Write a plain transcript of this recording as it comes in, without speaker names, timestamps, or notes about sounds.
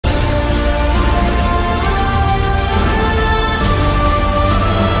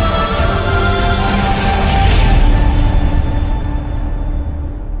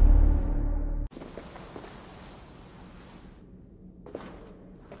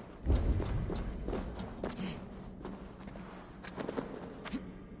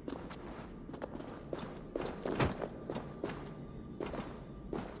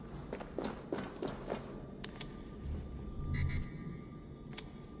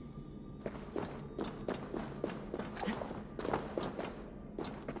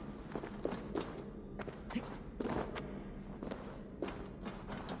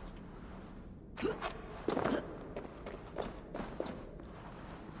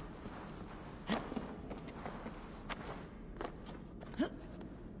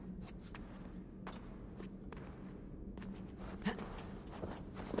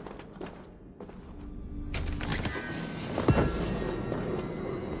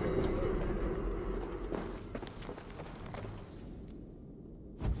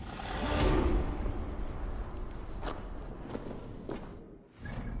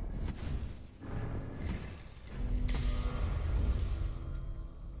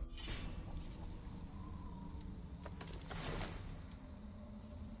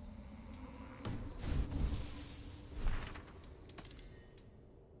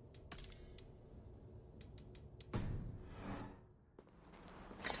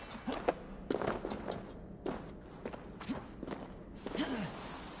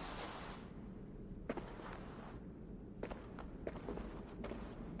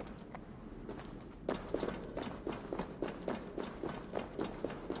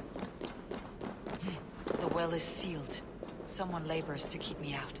well is sealed. Someone labors to keep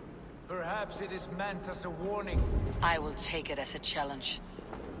me out. Perhaps it is meant as a warning. I will take it as a challenge.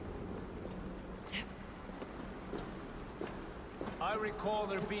 I recall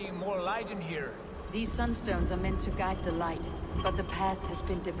there being more light in here. These sunstones are meant to guide the light, but the path has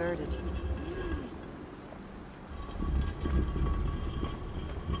been diverted.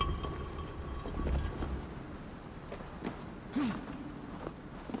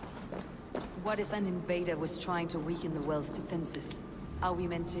 What if an invader was trying to weaken the well's defenses? Are we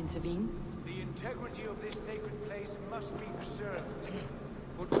meant to intervene? The integrity of this sacred place must be preserved.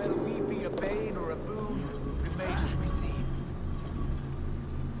 But whether we be a bane or a boon remains to be seen.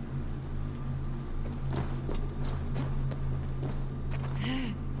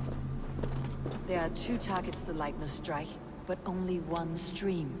 There are two targets the light must strike, but only one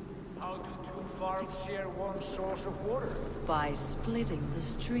stream. How do two farms share one source of water? By splitting the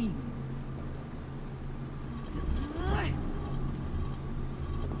stream.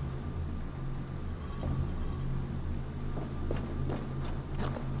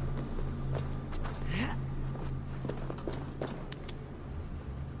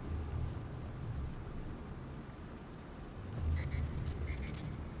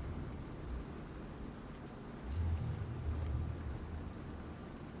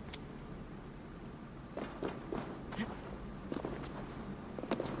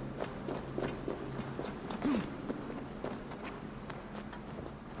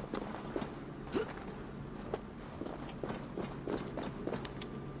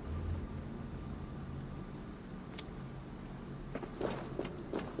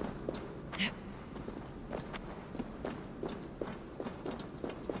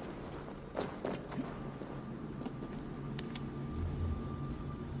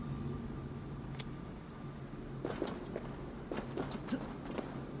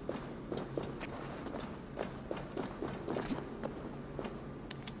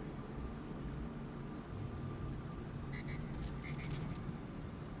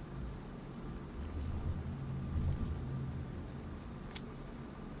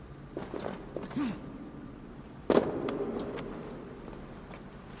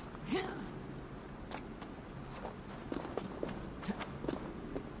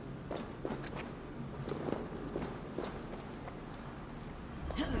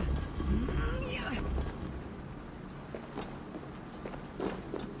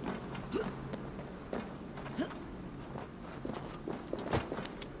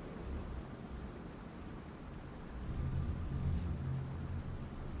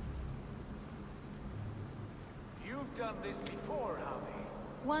 Done this before, have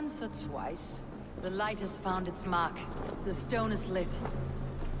they? Once or twice. The light has found its mark. The stone is lit.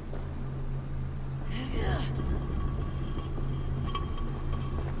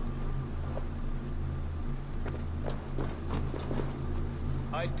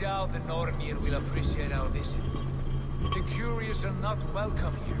 I doubt the Nornir will appreciate our visit. The curious are not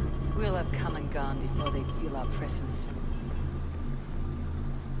welcome here. We'll have come and gone before they'd feel our presence.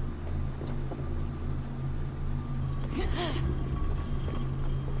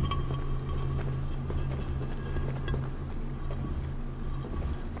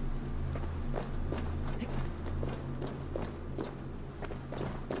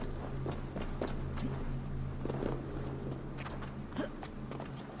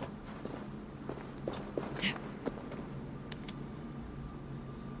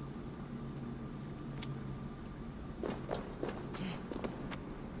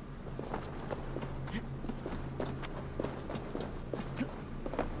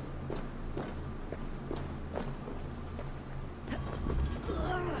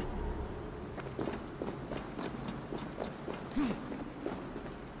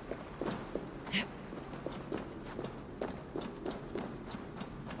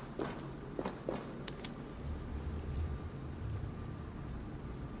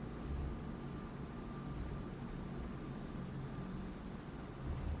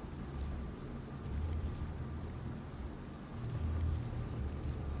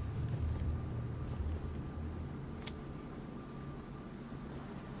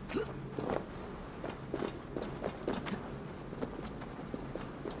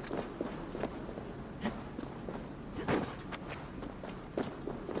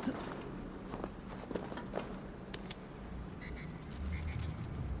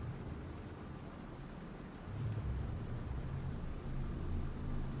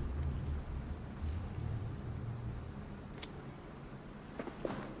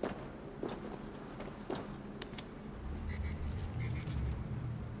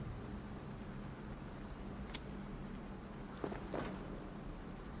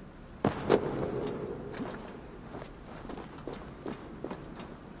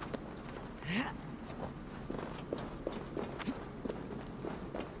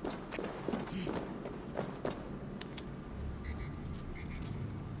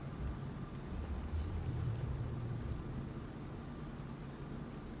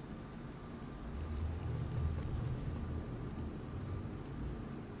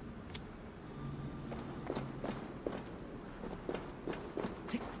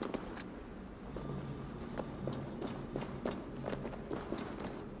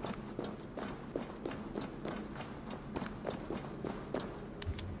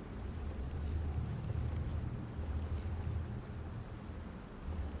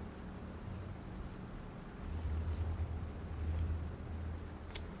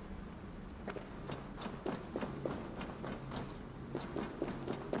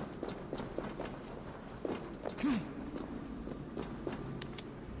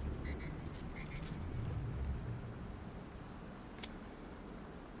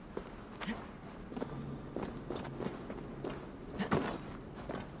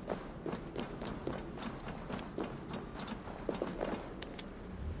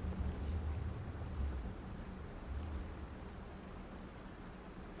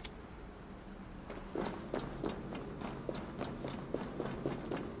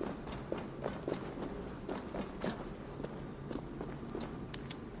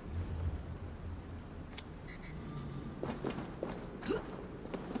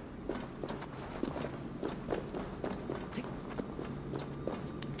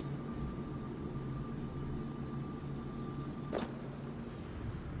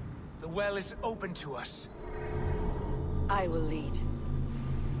 The well is open to us. I will lead.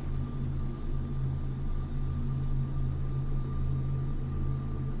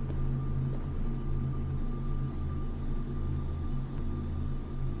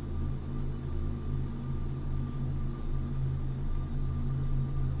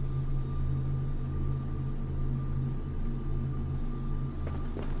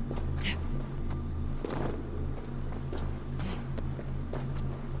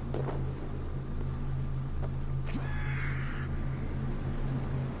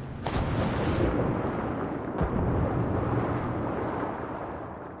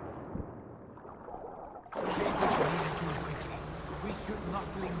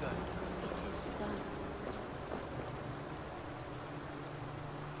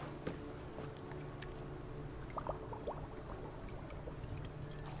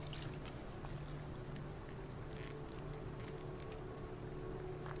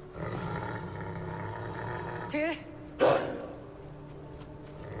 Tyr?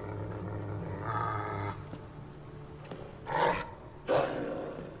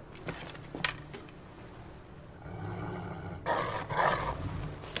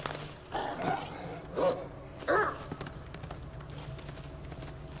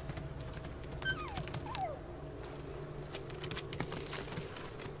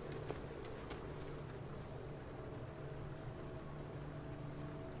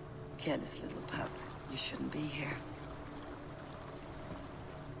 Careless little pup. You shouldn't be here.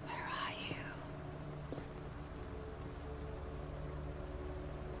 Where are you?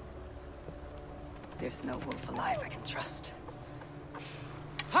 There's no wolf alive I can trust.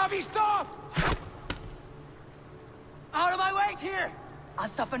 Javi, stop! Out of my way, Tyr! I'll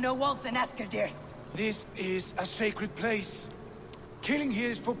suffer no wolves in Asgard. This is a sacred place. Killing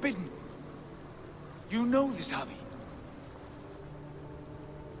here is forbidden. You know this, Javi.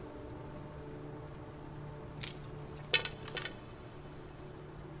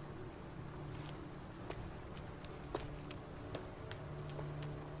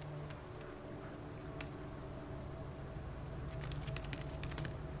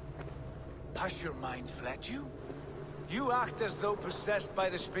 Has your mind fled you? You act as though possessed by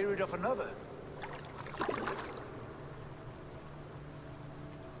the spirit of another.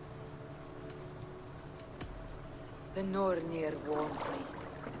 The Nornir warned me.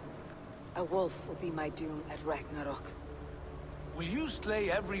 A wolf will be my doom at Ragnarok. Will you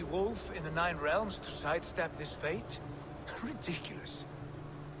slay every wolf in the 9 realms to sidestep this fate? Ridiculous.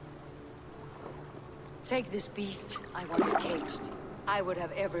 Take this beast. I want it caged. I would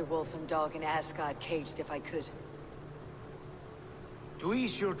have every wolf and dog in Asgard caged if I could. To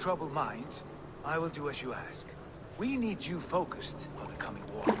ease your troubled mind, I will do as you ask. We need you focused for the coming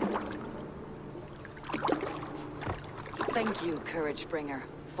war. Thank you, Courage Bringer,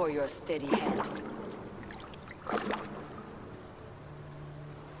 for your steady hand.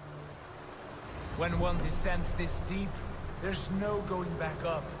 When one descends this deep, there's no going back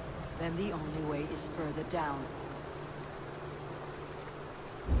up. Then the only way is further down.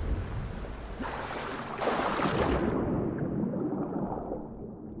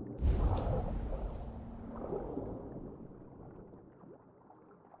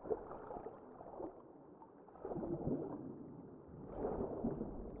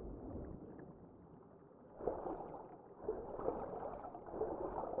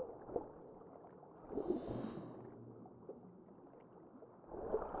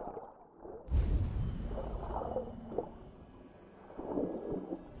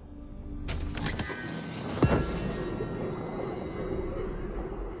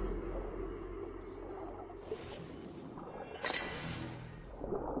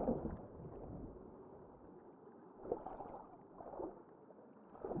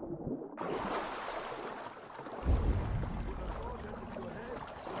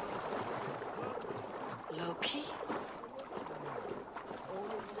 Loki?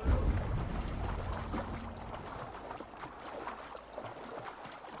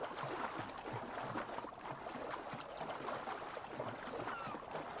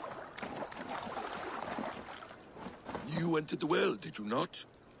 You entered the well, did you not?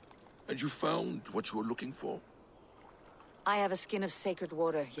 And you found what you were looking for? I have a skin of sacred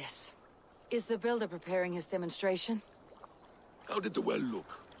water, yes. Is the builder preparing his demonstration? How did the well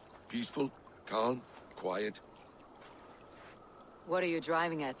look? Peaceful? Calm? Quiet? What are you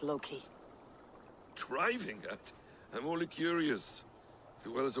driving at, Loki? Driving at? I'm only curious.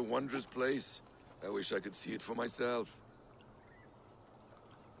 The well is a wondrous place. I wish I could see it for myself.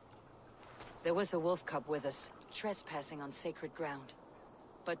 There was a wolf cub with us, trespassing on sacred ground.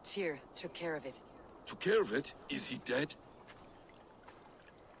 But Tyr took care of it. Took care of it? Is he dead?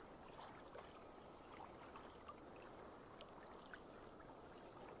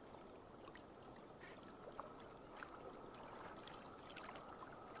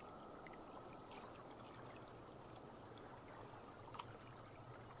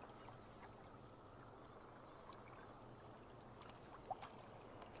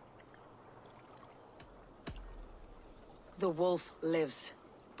 The wolf lives,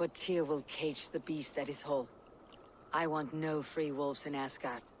 but Tyr will cage the beast at his hole. I want no free wolves in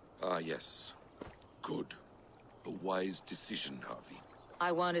Asgard. Ah, yes. Good. A wise decision, Harvey.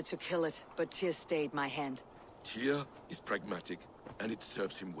 I wanted to kill it, but Tyr stayed my hand. Tyr is pragmatic, and it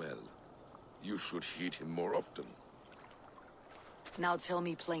serves him well. You should heed him more often. Now tell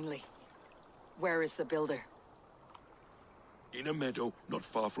me plainly, where is the builder? In a meadow not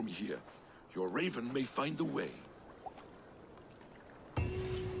far from here. Your raven may find the way.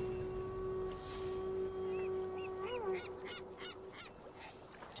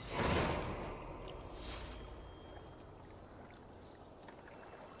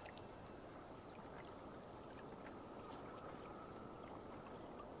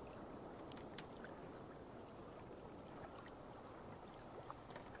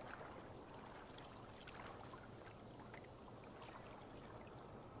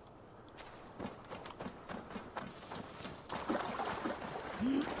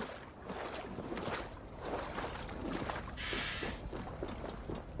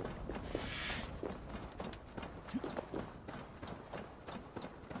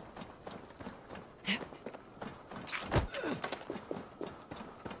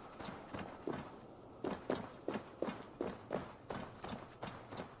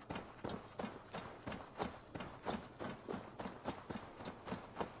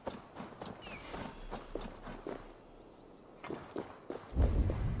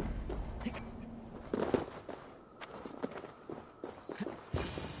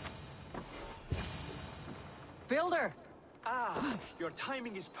 Builder! Ah, your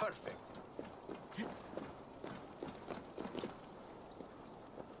timing is perfect.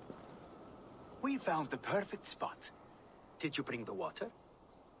 We found the perfect spot. Did you bring the water?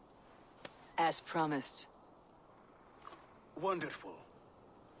 As promised. Wonderful.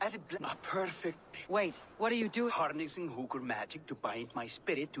 As a perfect... Wait, what are you doing? Harnessing Hugr magic to bind my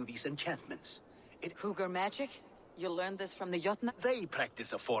spirit to these enchantments. Hugr magic? You learned this from the Jotna? They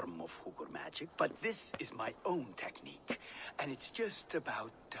practice a form of Hugr magic, but this is my own technique, and it's just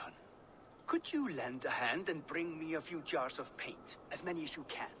about done. Could you lend a hand and bring me a few jars of paint? As many as you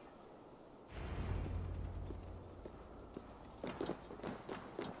can.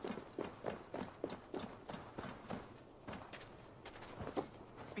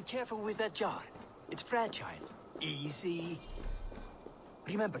 Be careful with that jar. It's fragile. Easy.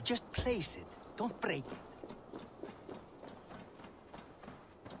 Remember, just place it. Don't break it.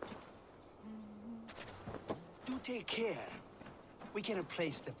 Do take care. We can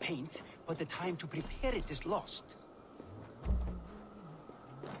replace the paint, but the time to prepare it is lost.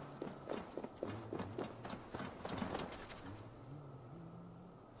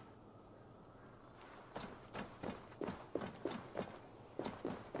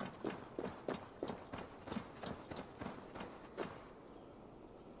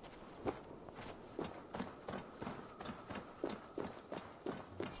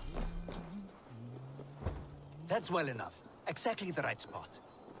 That's well enough. Exactly the right spot.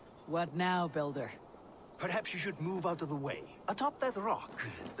 What now, Builder? Perhaps you should move out of the way. Atop that rock,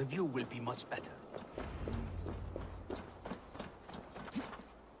 the view will be much better.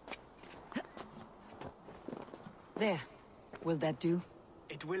 There. Will that do?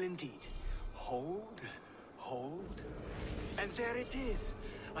 It will indeed. Hold, hold, and there it is.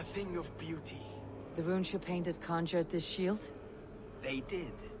 A thing of beauty. The runes you painted conjured this shield? They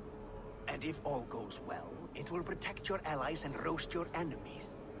did. And if all goes well, it will protect your allies and roast your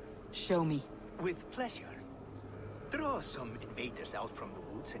enemies. Show me. With pleasure. Draw some invaders out from the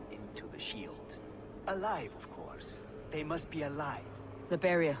woods and into the shield. Alive, of course. They must be alive. The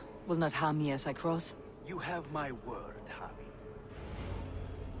barrier will not harm me as I cross? You have my word, Harvey.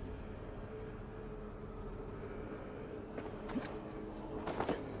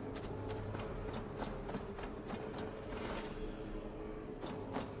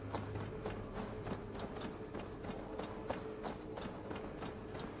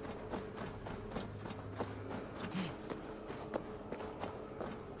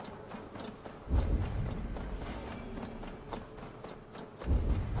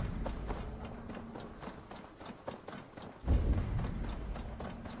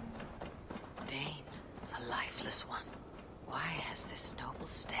 One. Why has this noble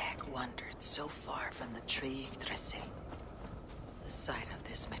stag wandered so far from the tree Yggdrasil? The sight of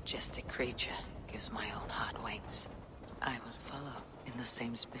this majestic creature gives my own heart wings. I will follow in the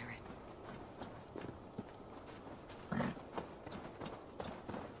same spirit.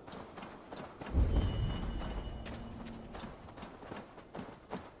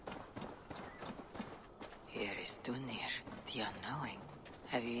 Here is Dunir, the unknowing.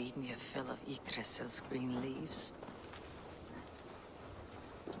 Have you eaten your fill of Yggdrasil's green leaves?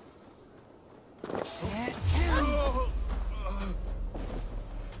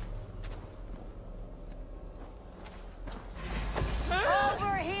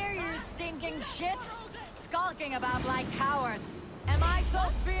 talking about like cowards? Am I so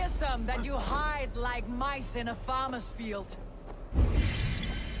fearsome that you hide like mice in a farmer's field?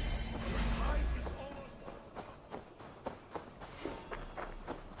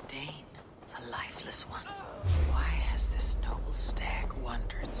 Dane, the lifeless one. Why has this noble stag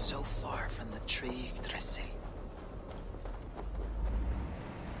wandered so far from the tree Thresil?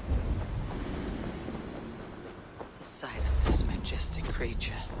 The sight of this majestic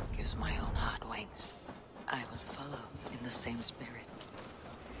creature gives my own heart wings. I will follow in the same spirit.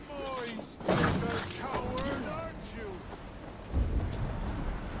 Moist little coward, aren't you?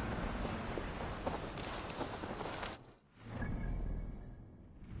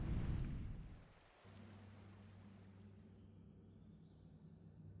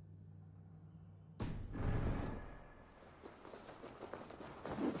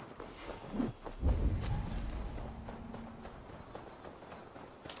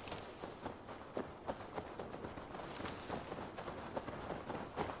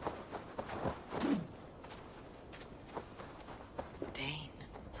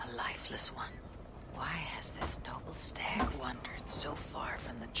 One. Why has this noble stag wandered so far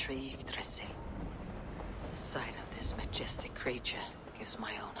from the tree Thresil? The sight of this majestic creature gives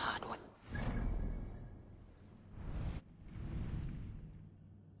my own heart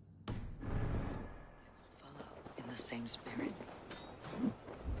follow in the same spirit.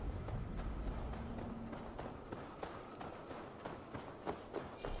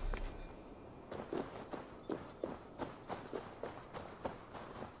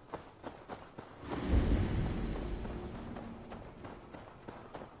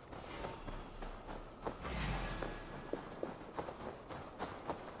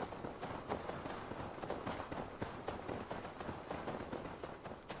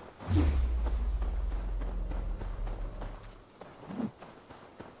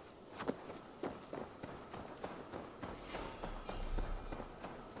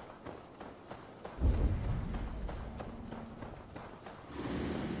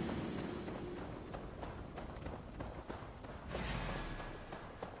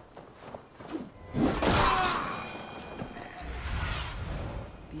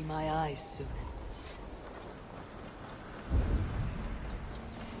 My eyes soon.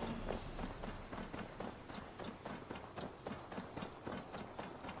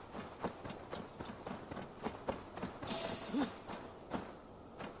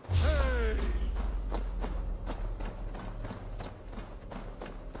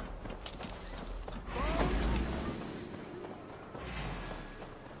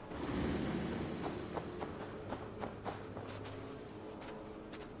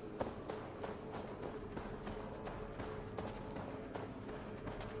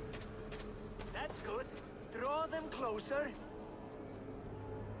 Good. Draw them closer.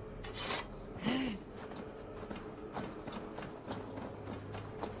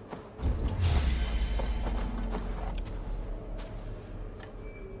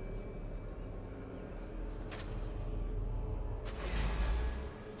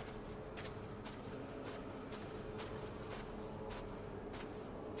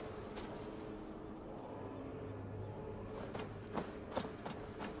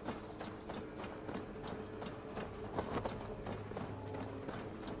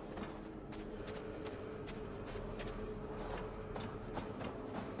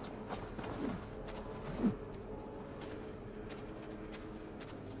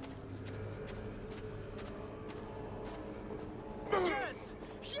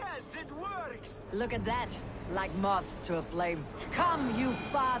 Yes, it works! Look at that, like moths to a flame. Come, you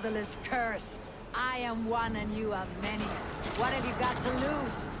fatherless curse! I am one and you are many. What have you got to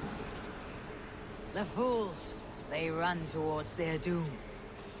lose? The fools, they run towards their doom.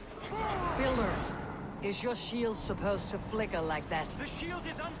 Builder, is your shield supposed to flicker like that? The shield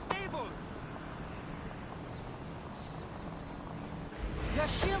is unstable! Your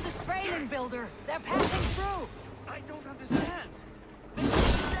shield is failing, Builder! They're passing through! I don't understand! The shield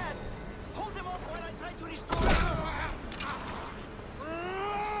is dead! Hold them off while I try to restore it!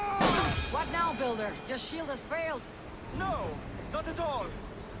 What now, Builder? Your shield has failed! No, not at all!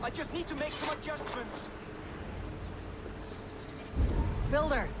 I just need to make some adjustments.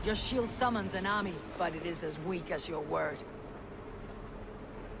 Builder, your shield summons an army, but it is as weak as your word.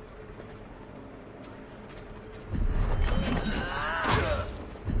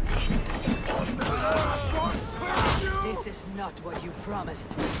 This is not what you promised.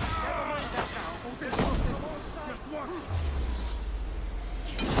 Never mind that now. There's one from all sides.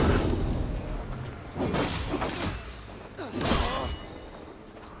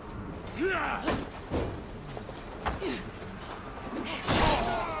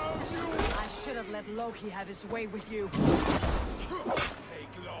 I should have let let Loki have his way with you.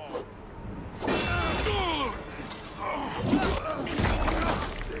 Take long.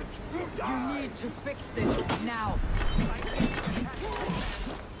 You need to fix this now.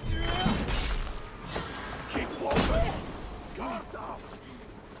 Keep moving. Guard down.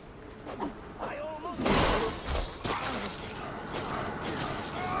 I almost...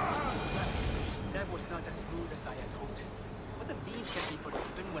 That was not as smooth as I had hoped. But the beans can be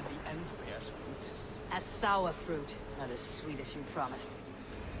forgiven when the end bears fruit. A sour fruit, not as sweet as you promised.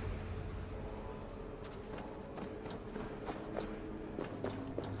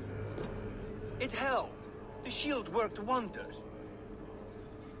 It held. The shield worked wonders.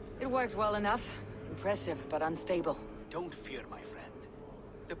 It worked well enough. Impressive, but unstable. Don't fear, my friend.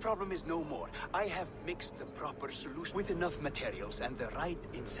 The problem is no more. I have mixed the proper solution with enough materials and the right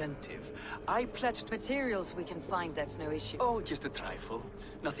incentive. I pledged... Materials we can find, that's no issue. Oh, just a trifle.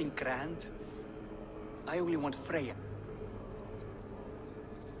 Nothing grand. I only want Freya.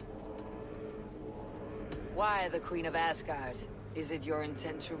 Why the Queen of Asgard? Is it your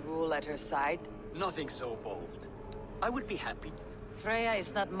intent to rule at her side? Nothing so bold. I would be happy. Freya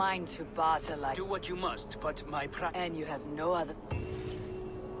is not mine to barter like... Do what you must, but my And you have no other...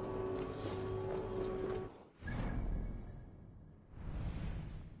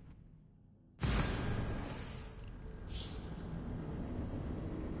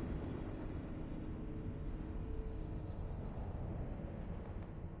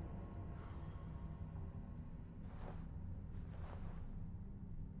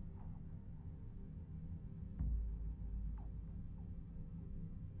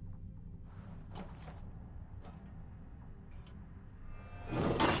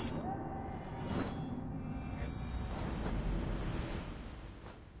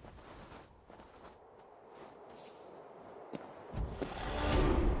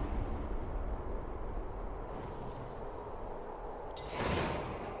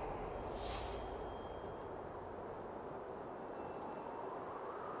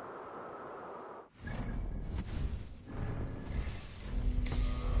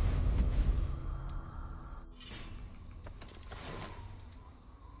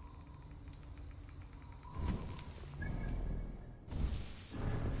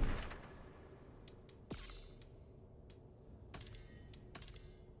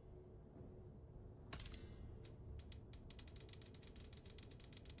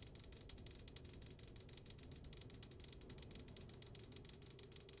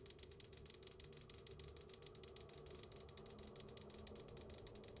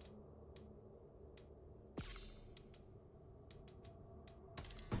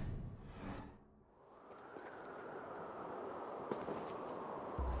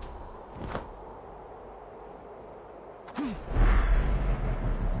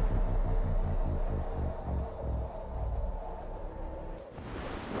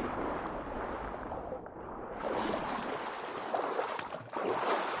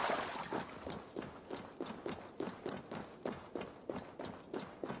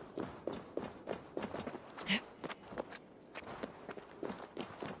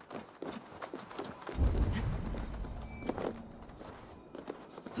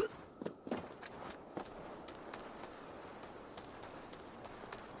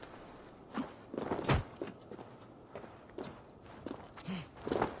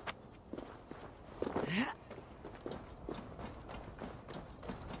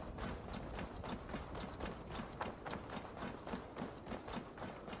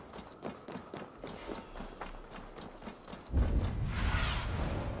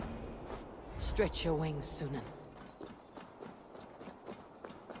 Stretch your wings, Sunan.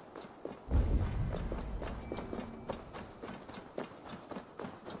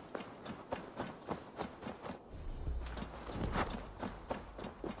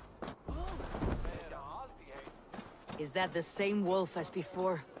 Is that the same wolf as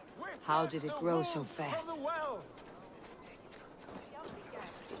before? How did it grow so fast?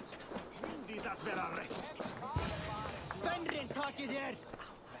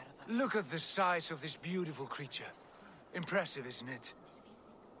 Look at the size of this beautiful creature. Impressive, isn't it?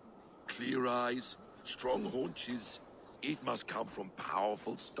 Clear eyes, strong haunches. It must come from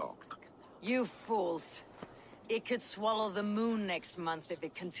powerful stock. You fools. It could swallow the moon next month if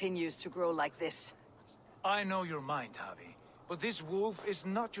it continues to grow like this. I know your mind, Javi, but this wolf is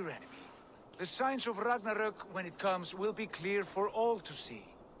not your enemy. The signs of Ragnarök, when it comes, will be clear for all to see.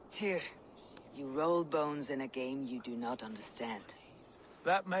 Tyr, you roll bones in a game you do not understand.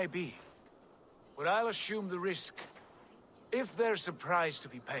 That may be, but I'll assume the risk. If there's a price to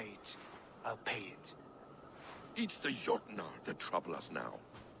be paid, I'll pay it. It's the Jotnar that trouble us now.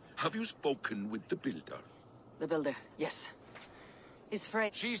 Have you spoken with the Builder? The builder, yes. Is Frey...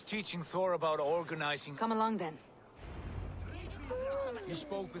 She's teaching Thor about organizing... Come along then. You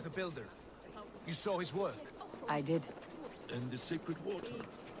spoke with the Builder. You saw his work. I did. And the sacred water?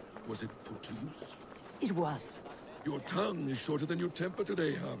 Was it put to use? It was. Your tongue is shorter than your temper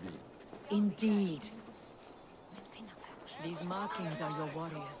today, Harvey. Indeed. These markings are your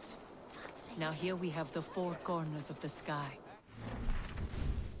warriors. Now here we have the four corners of the sky.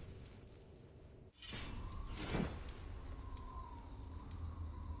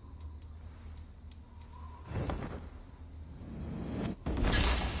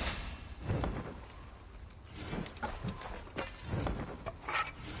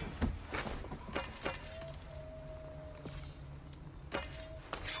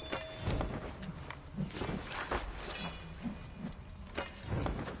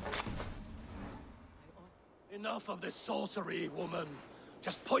 Enough of this sorcery, woman.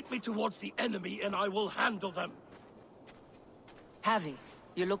 Just point me towards the enemy and I will handle them. Havi,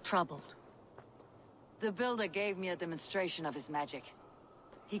 you look troubled. The builder gave me a demonstration of his magic.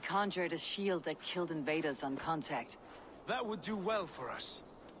 He conjured a shield that killed invaders on contact. That would do well for us.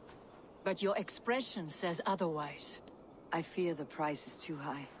 But your expression says otherwise. I fear the price is too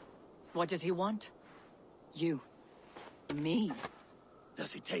high. What does he want? You. Me?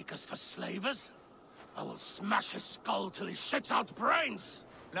 Does he take us for slavers? I will smash his skull till he shits out brains!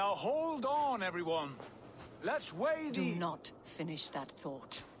 Now hold on, everyone. Let's weigh Do the... not finish that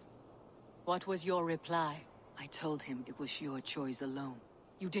thought. What was your reply? I told him it was your choice alone.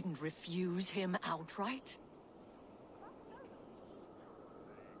 You didn't refuse him outright?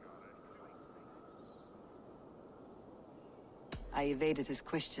 I evaded his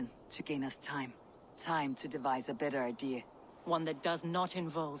question to gain us time. Time to devise a better idea. One that does not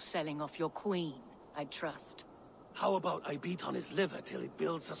involve selling off your queen, I trust. How about I beat on his liver till he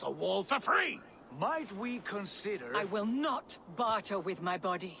builds us a wall for free? Might we consider... I will not barter with my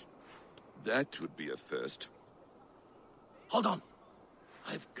body. That would be a first. Hold on.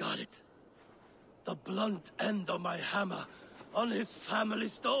 I've got it. The blunt end of my hammer on his family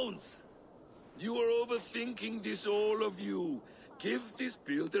stones. You are overthinking this, all of you. Give this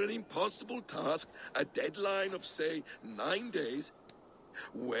builder an impossible task, a deadline of, say, 9 days.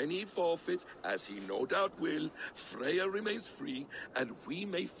 When he forfeits, as he no doubt will, Freya remains free, and we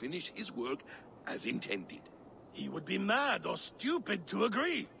may finish his work as intended. He would be mad or stupid to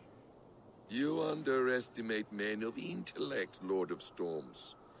agree. You underestimate men of intellect, Lord of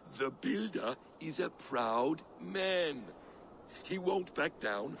Storms. The Builder is a proud man. He won't back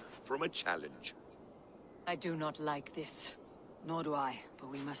down from a challenge. I do not like this. Nor do I,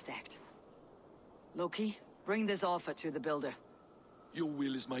 but we must act. Loki, bring this offer to the builder. Your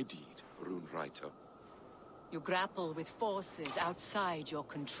will is my deed, Rune Writer. You grapple with forces outside your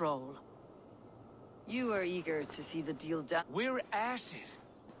control. You are eager to see the deal done. We're acid.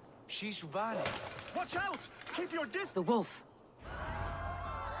 She's Vale. Watch out! Keep your distance! The wolf.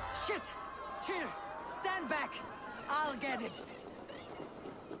 Shit! Tyr, stand back! I'll get it.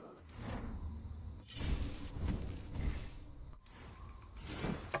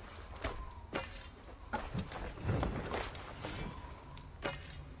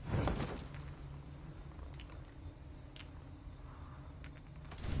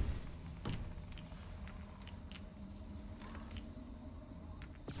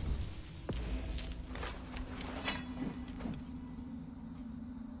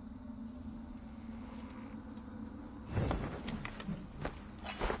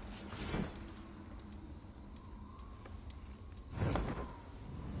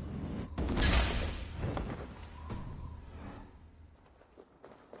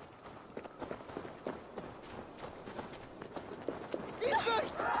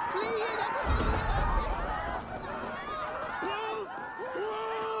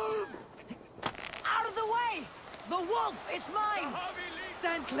 Out of the way! The wolf is mine!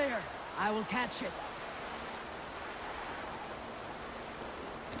 Stand clear. I will catch it.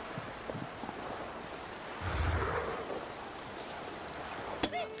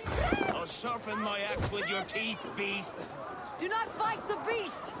 I'll sharpen my axe with your teeth, beast! Do not fight the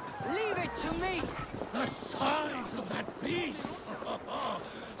beast! Leave it to me! The size of that beast!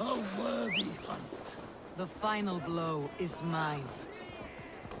 A worthy hunt. The final blow is mine.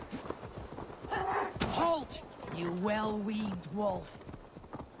 Halt, you well-weaned wolf!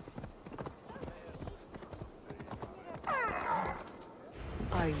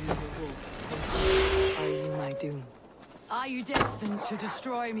 Are you the wolf? Are you my doom? Are you destined to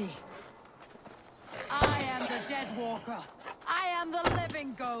destroy me? I am the Dead Walker. I am the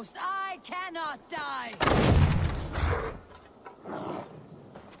living ghost. I cannot die.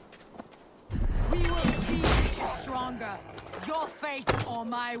 We will see which is stronger. Your fate or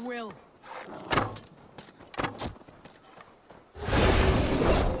my will. I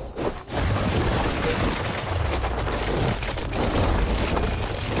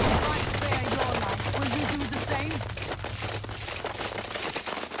spare your life. Will you do the same?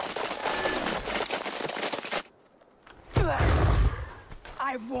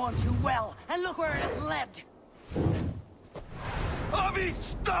 I've warned you well, and look where it has led. Avi,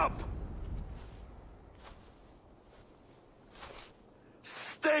 stop!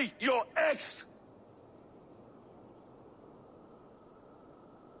 Stay your ex!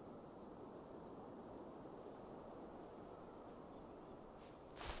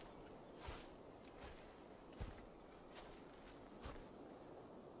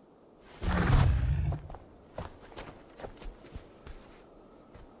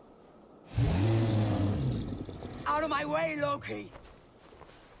 Out of my way, Loki!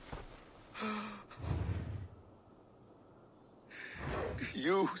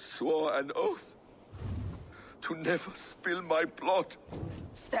 You swore an oath to never spill my blood.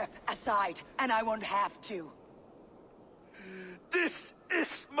 Step aside, and I won't have to. This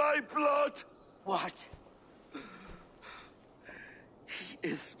is my blood! What? He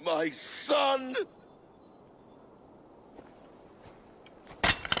is my son!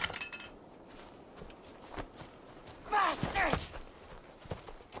 Bastard!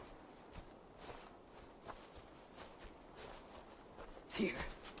 Tyr,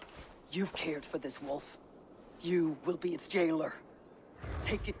 you've cared for this wolf. You will be its jailer.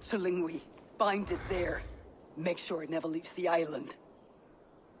 Take it to Lingui. Bind it there. Make sure it never leaves the island.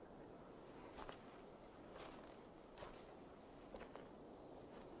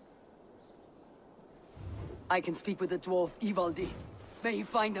 I can speak with the dwarf Ivaldi. May he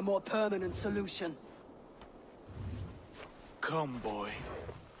find a more permanent solution. Come, boy.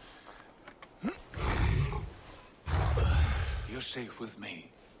 You're safe with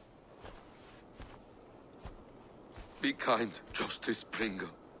me. Be kind, Justice Bringer.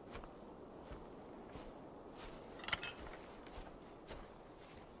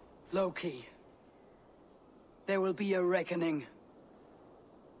 Loki. There will be a reckoning.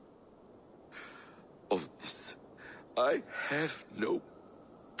 Of this, I have no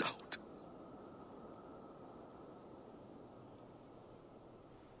doubt.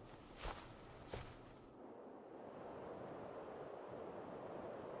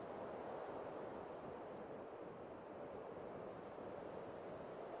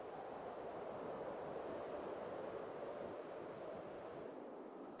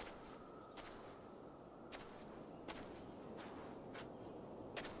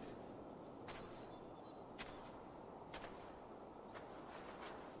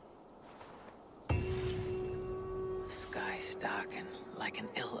 Skies darken like an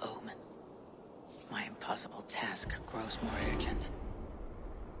ill omen. My impossible task grows more urgent.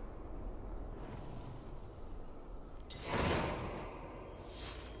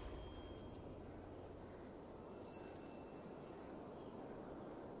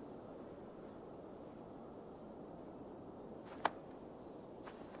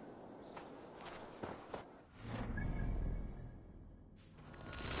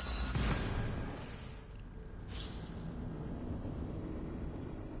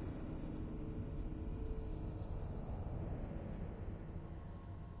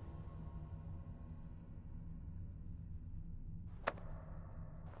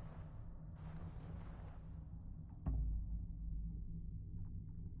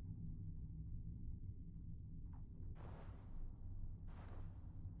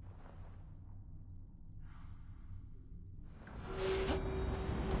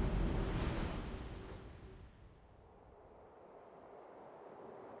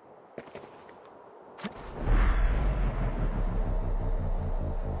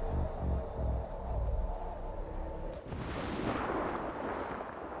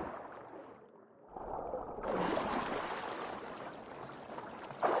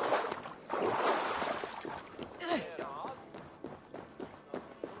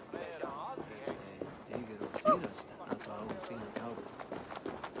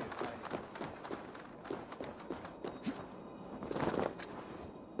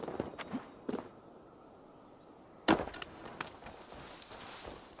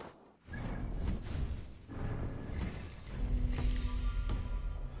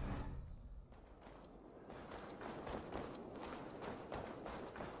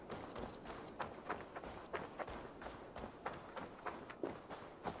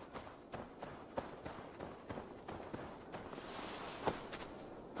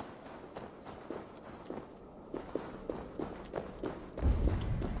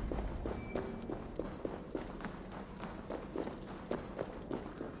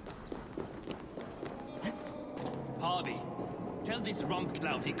 this rump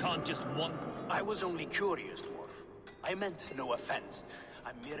cloud he can't just want? I was only curious, dwarf. I meant no offense.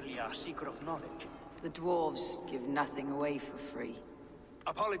 I'm merely a seeker of knowledge. The dwarves give nothing away for free.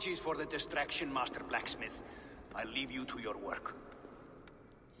 Apologies for the distraction, Master Blacksmith. I'll leave you to your work.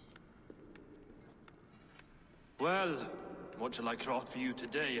 Well, what shall I craft for you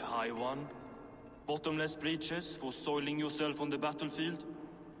today, High One? Bottomless breeches for soiling yourself on the battlefield?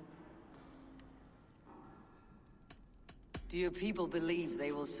 Do your people believe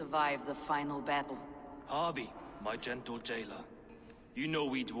they will survive the final battle? Harvey, my gentle jailer. You know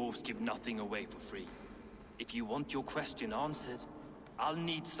we dwarves give nothing away for free. If you want your question answered, I'll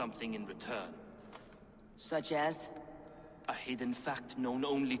need something in return. Such as? A hidden fact known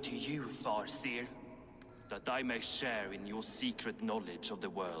only to you, Farseer. That I may share in your secret knowledge of the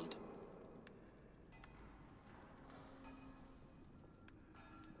world.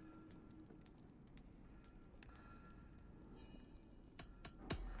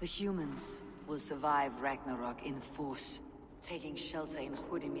 The humans will survive Ragnarok in force, taking shelter in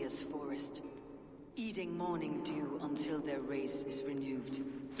Hodimir's forest, eating morning dew until their race is renewed.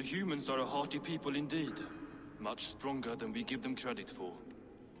 The humans are a hearty people indeed. Much stronger than we give them credit for.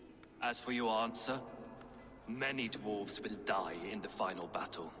 As for your answer, many dwarves will die in the final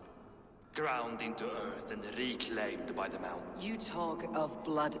battle. Ground into earth and reclaimed by the mountain. You talk of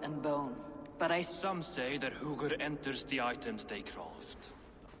blood and bone, but Some say that Hugr enters the items they craft.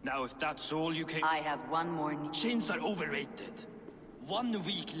 Now if that's all you can— I have one more need. Chains are overrated. One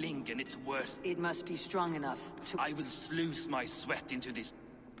weak link and it's worth— It must be strong enough to— I will sluice my sweat into this—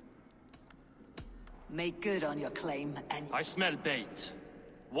 Make good on your claim and— I smell bait.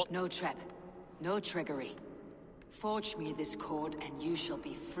 What— No trap. No trickery. Forge me this cord and you shall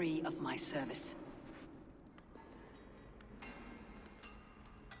be free of my service.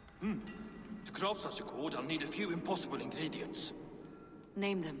 To craft such a cord, I'll need a few impossible ingredients.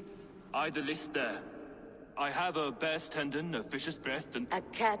 Name them. The list there. I have a bear's tendon, a fish's breath, and— A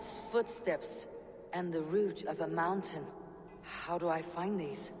cat's footsteps and the root of a mountain. How do I find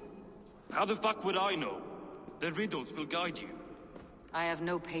these? How the fuck would I know? The riddles will guide you. I have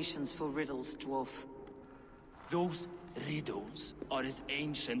no patience for riddles, dwarf. Those riddles are as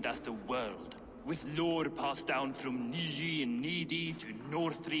ancient as the world, with lore passed down from Niji and Nidi to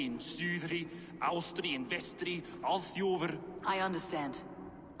Northri and Sudri, Austri and Vestri, Althjover. I understand.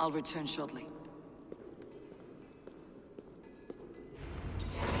 I'll return shortly.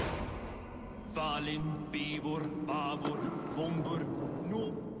 Valin, Bivor, Bavor, Bombur,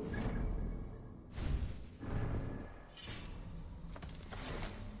 no.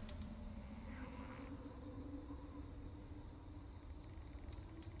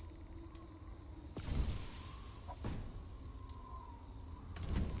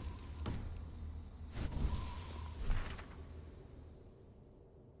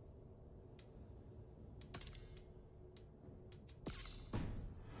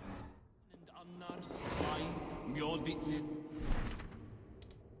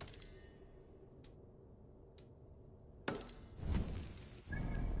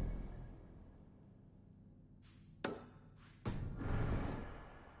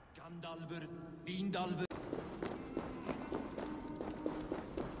 Gandalver, Vindalver.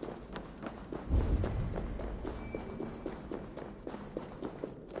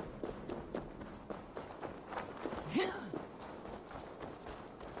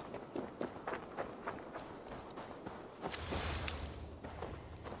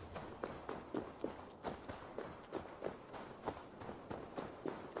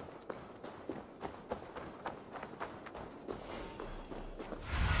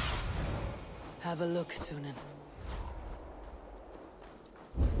 Have a look, Sunan.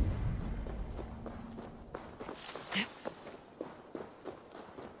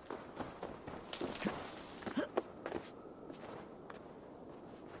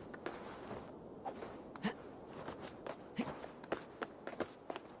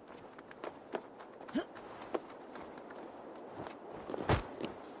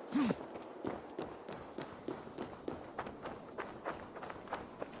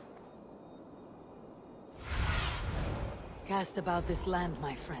 Cast about this land,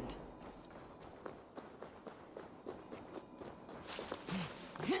 my friend.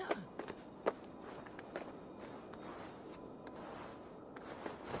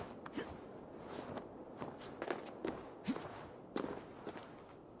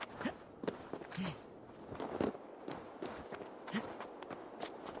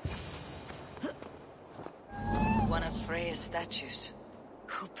 One of Freya's statues.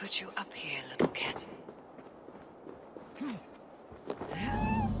 Who put you up here, little cat?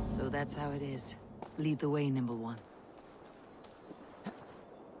 So that's how it is. Lead the way, Nimble One.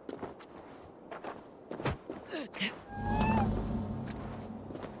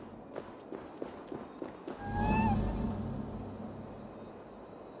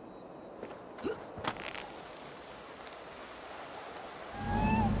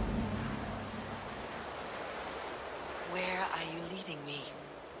 kidding me.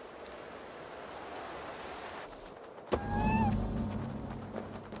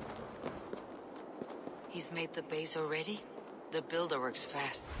 He's made the base already? The builder works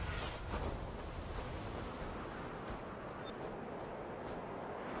fast.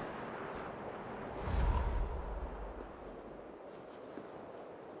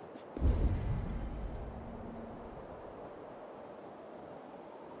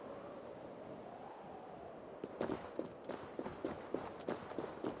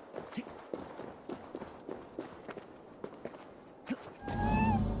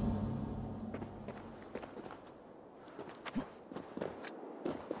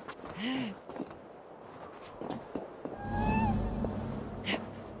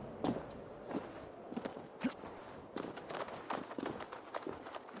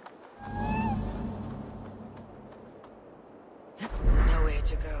 Nowhere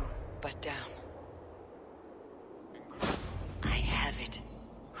to go but down. I have it.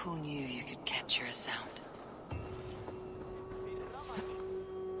 Who knew you could capture a sound?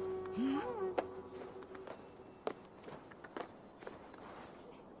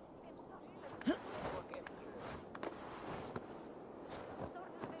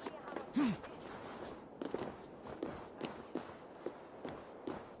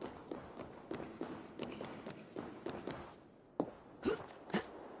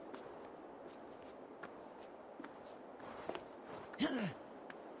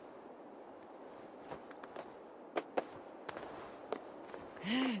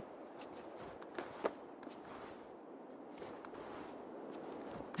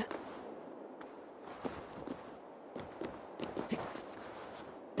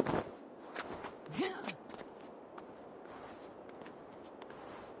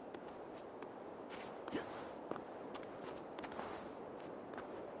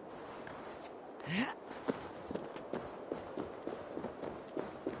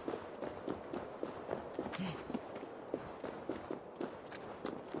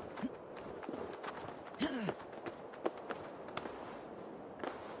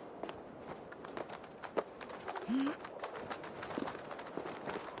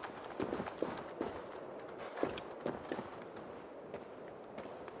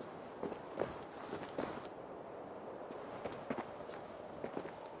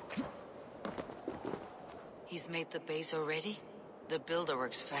 He's made the base already? The builder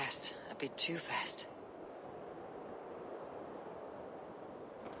works fast. A bit too fast.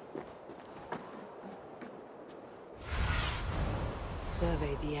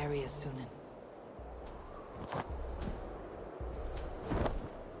 Survey the area, Sunan.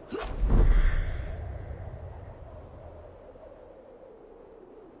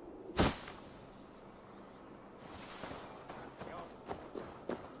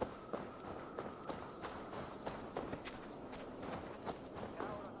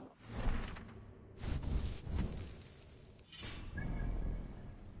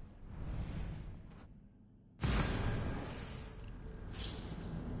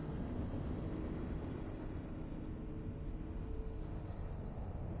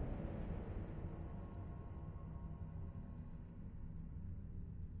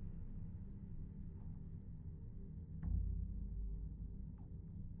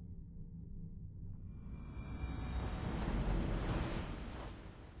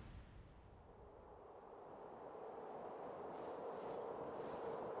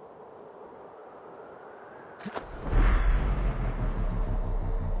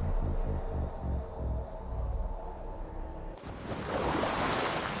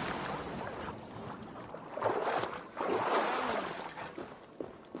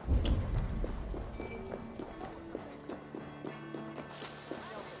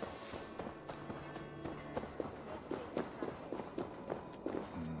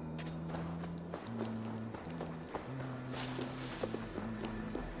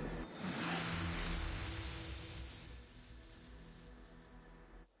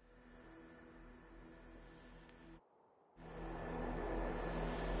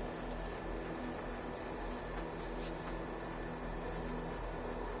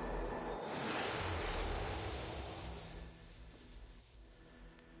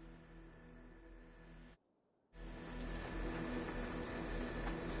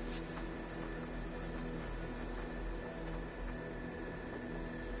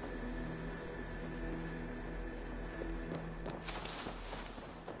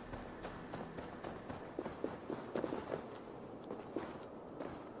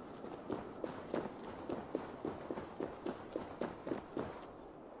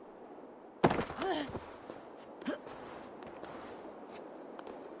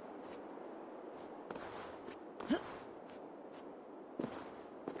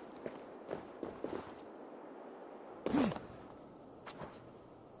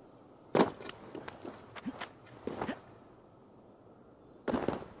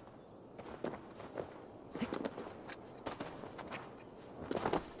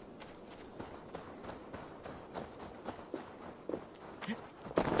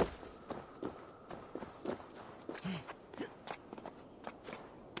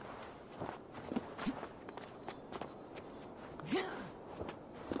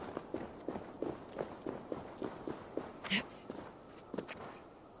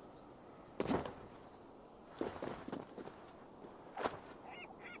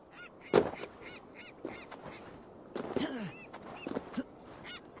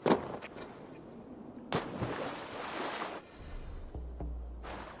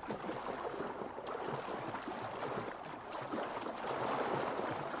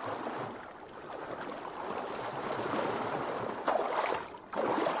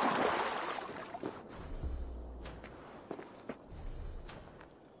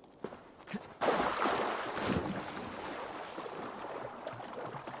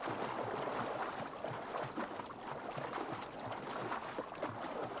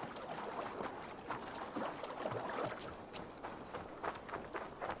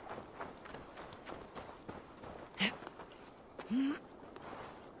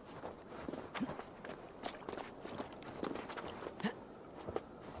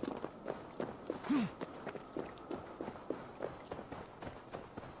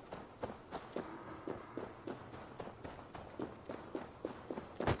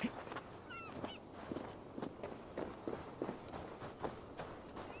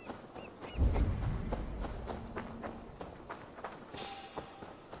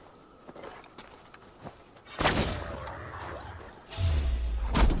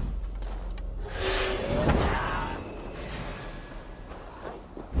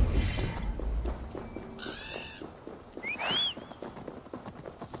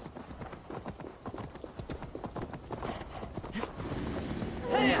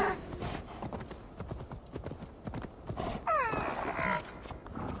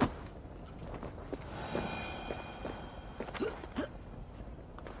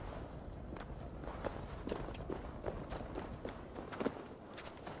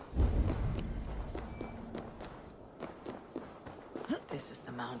 This is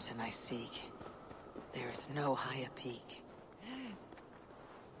the mountain I seek. There is no higher peak.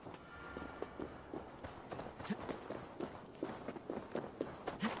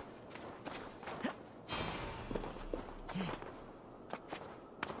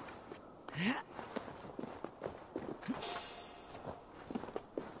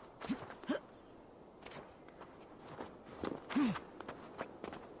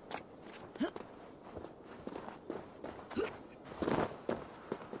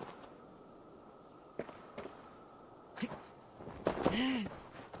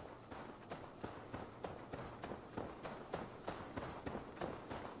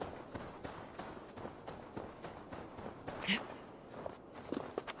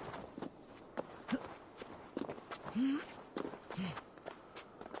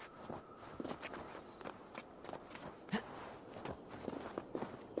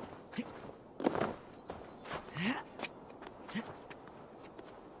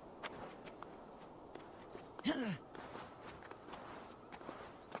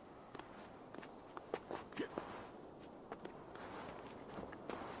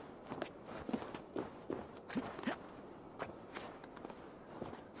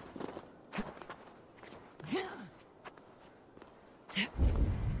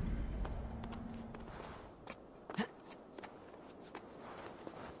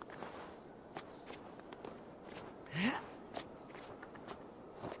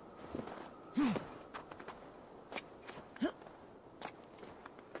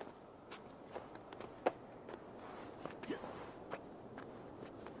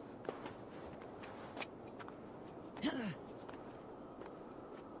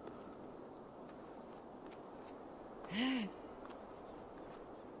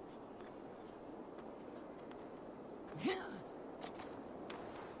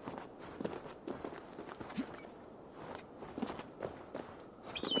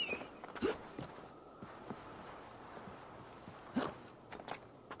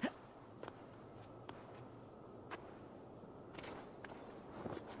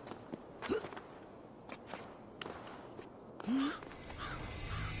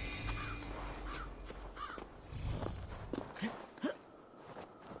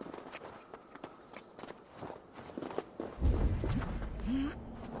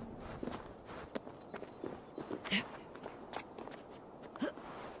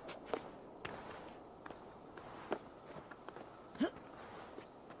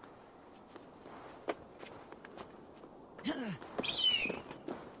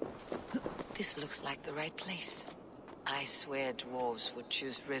 This looks like the right place. I swear dwarves would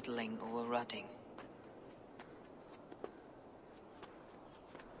choose riddling over rotting.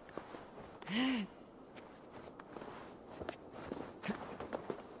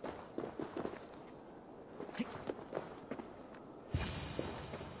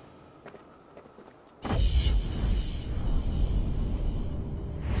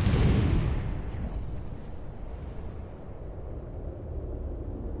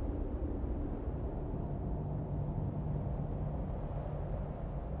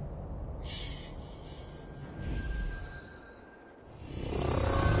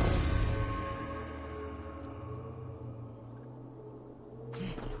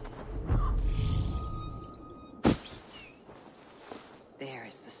 There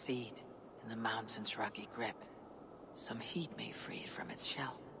is the seed in the mountain's rocky grip. Some heat may free it from its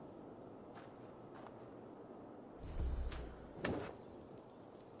shell.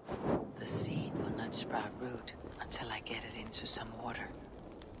 The seed will not sprout root until I get it into some water.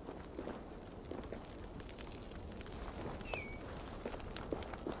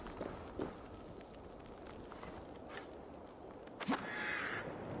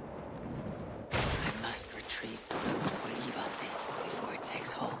 I must retrieve the root for Ivaldi before it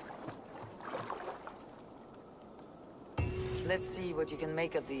takes hold. Let's see what you can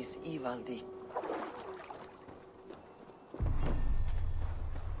make of these Ivaldi.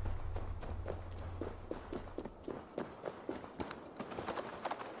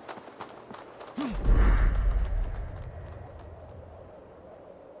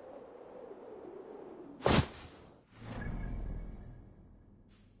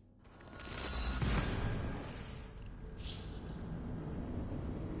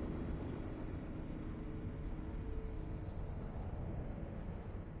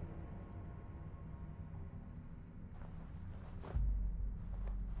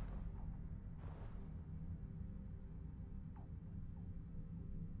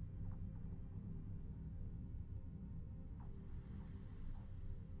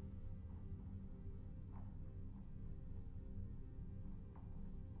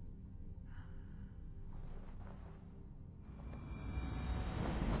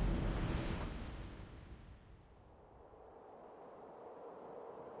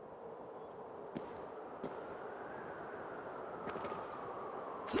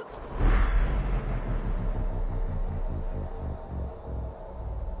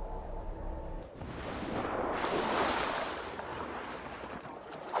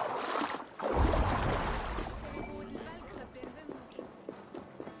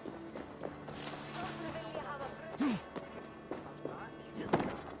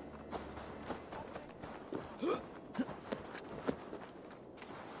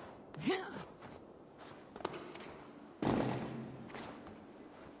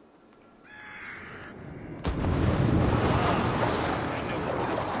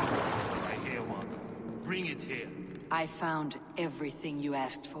 Bring it here. I found everything you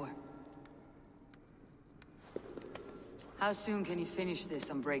asked for. How soon can you finish this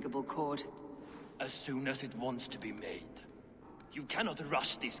unbreakable cord? As soon as it wants to be made. You cannot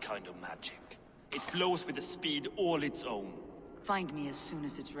rush this kind of magic. It flows with a speed all its own. Find me as soon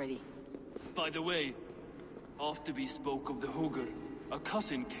as it's ready. By the way, after we spoke of the Hugr, a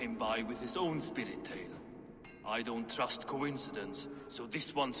cousin came by with his own spirit tale. I don't trust coincidence, so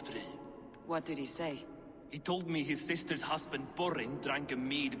this one's free. What did he say? He told me his sister's husband Borin drank a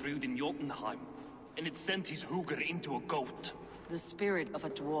mead brewed in Jotunheim, and it sent his Hugr into a goat. The spirit of a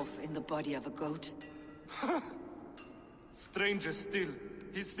dwarf in the body of a goat? Stranger still,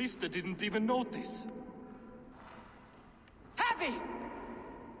 his sister didn't even notice. Heavy!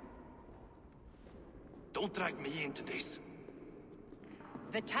 Don't drag me into this.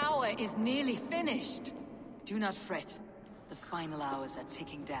 The tower is nearly finished. Do not fret. The final hours are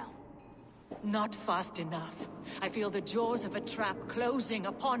ticking down. Not fast enough. I feel the jaws of a trap closing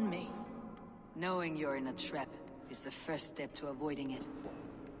upon me. Knowing you're in a trap is the first step to avoiding it.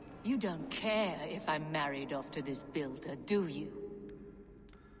 You don't care if I'm married off to this builder, do you?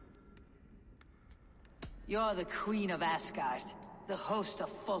 You're the Queen of Asgard, the host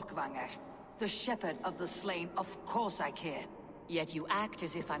of Folkvanger, the shepherd of the slain. Of course I care. Yet you act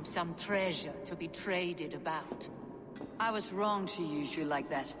as if I'm some treasure to be traded about. I was wrong to use you like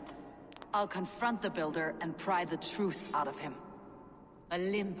that. I'll confront the builder and pry the truth out of him. A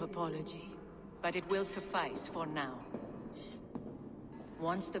limp apology, but it will suffice for now.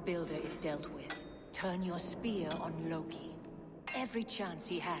 Once the builder is dealt with, turn your spear on Loki. Every chance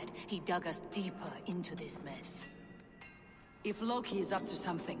he had, he dug us deeper into this mess. If Loki is up to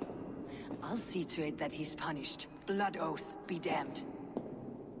something, I'll see to it that he's punished. Blood oath be damned.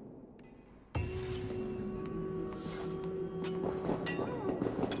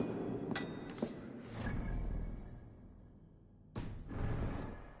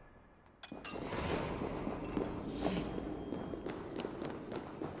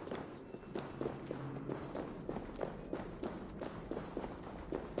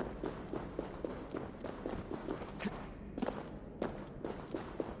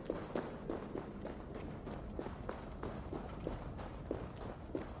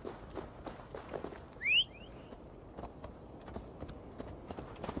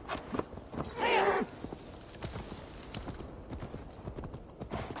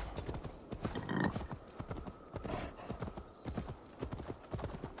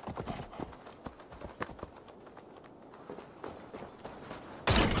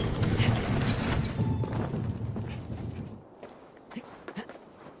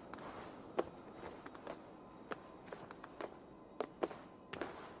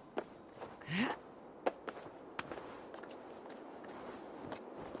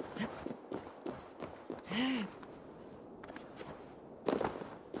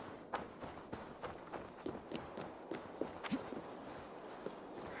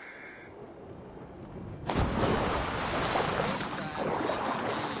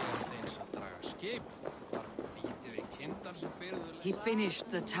 He finished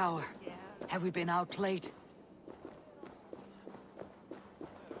the tower. Have we been outplayed?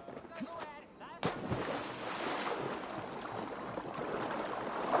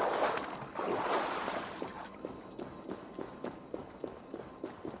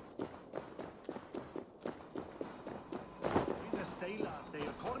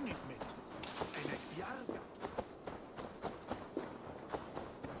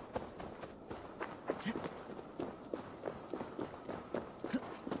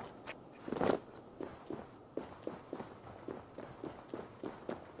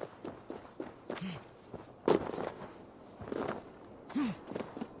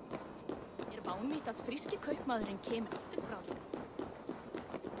 Að fríski kaupmaðurinn kemur aftur bráðum.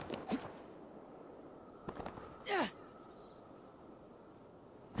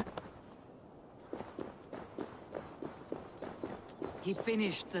 He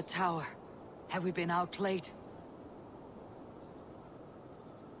finished the tower. Have we been outplayed?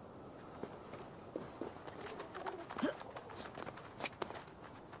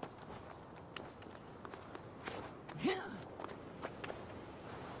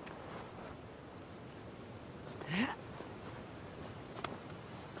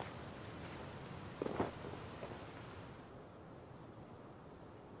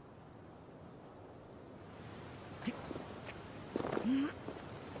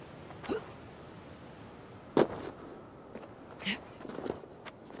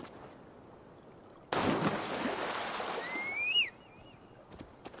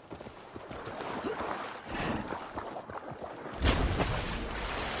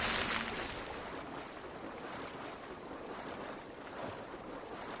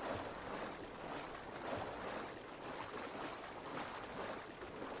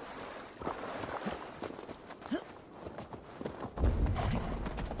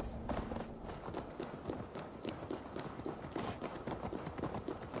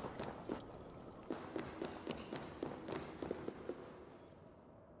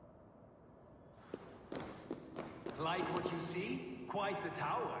 Like what you see? Quite the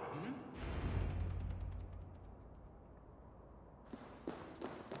tower, hmm?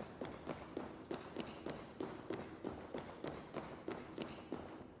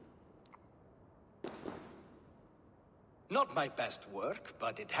 Not my best work,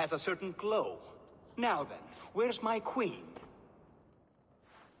 but it has a certain glow. Now then, where's my queen?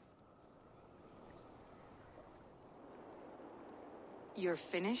 You're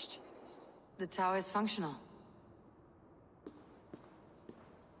finished? The tower is functional.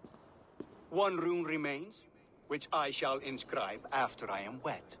 One rune remains, which I shall inscribe after I am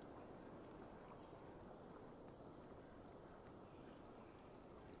wet.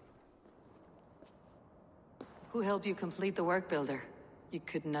 Who helped you complete the work, Builder? You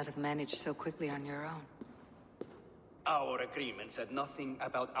could not have managed so quickly on your own. Our agreement said nothing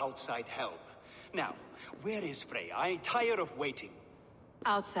about outside help. Now, where is Freya? I'm tired of waiting.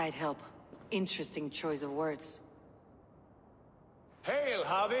 Outside help. Interesting choice of words. Hail,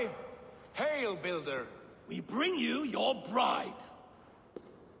 Javi! Hail, Builder! We bring you your bride.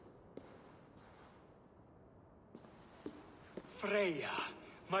 Freya,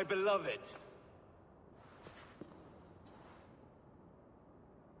 my beloved.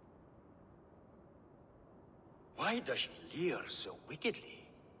 Why does she leer so wickedly?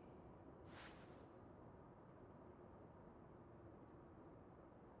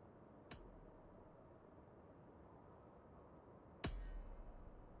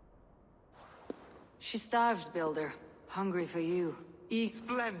 She's starved, Builder. Hungry for you. Eat.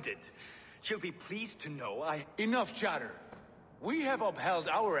 Splendid. She'll be pleased to know I... Enough chatter. We have upheld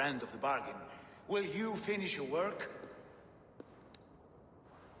our end of the bargain. Will you finish your work?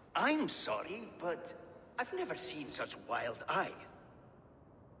 I'm sorry, but I've never seen such wild eyes.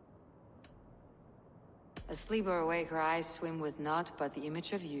 Asleep or awake, her eyes swim with naught but the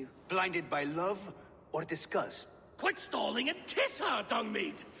image of you. Blinded by love or disgust? Quit stalling and kiss her,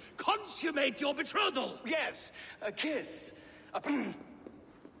 Dungmeat! Consummate your betrothal! Yes, a kiss.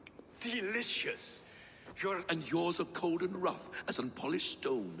 Delicious. And yours are cold and rough as unpolished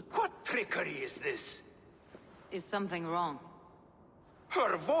stone. What trickery is this? Is something wrong?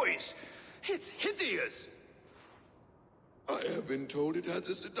 Her voice! It's hideous! I have been told it has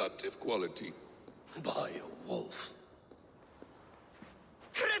a seductive quality. By a wolf.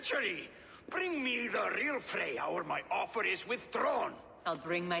 Treachery! Bring me the real Freya, or my offer is withdrawn! I'll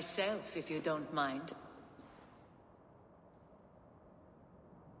bring myself, if you don't mind.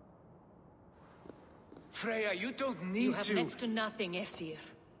 Freya, you don't need to... You have next to nothing, Aesir.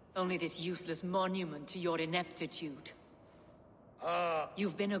 Only this useless monument to your ineptitude.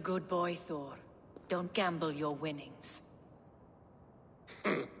 You've been a good boy, Thor. Don't gamble your winnings.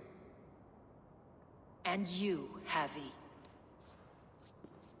 And you, Javi.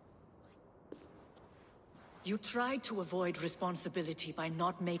 You tried to avoid responsibility by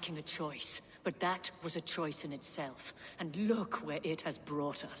not making a choice, but that was a choice in itself, and look where it has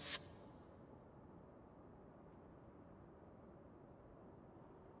brought us.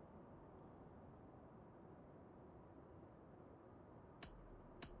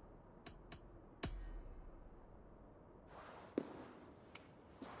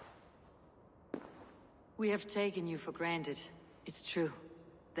 We have taken you for granted. It's true.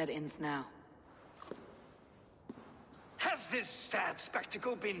 That ends now. Has this sad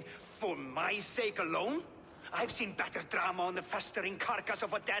spectacle been for my sake alone? I've seen better drama on the festering carcass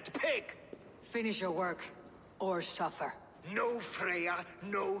of a dead pig! Finish your work, or suffer. No Freya,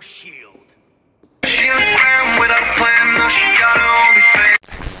 no shield. She was playing with a plan, now she got her own face.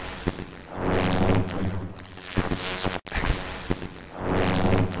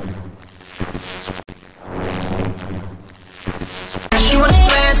 She was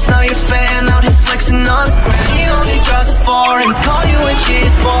fast, now you're fan, out here flexing on the ground. She only drives a foreign, call you when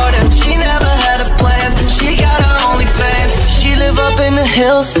she's bored, and she never had a plan. She got her only fans. She live up in the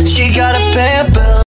hills, she gotta pay a bill.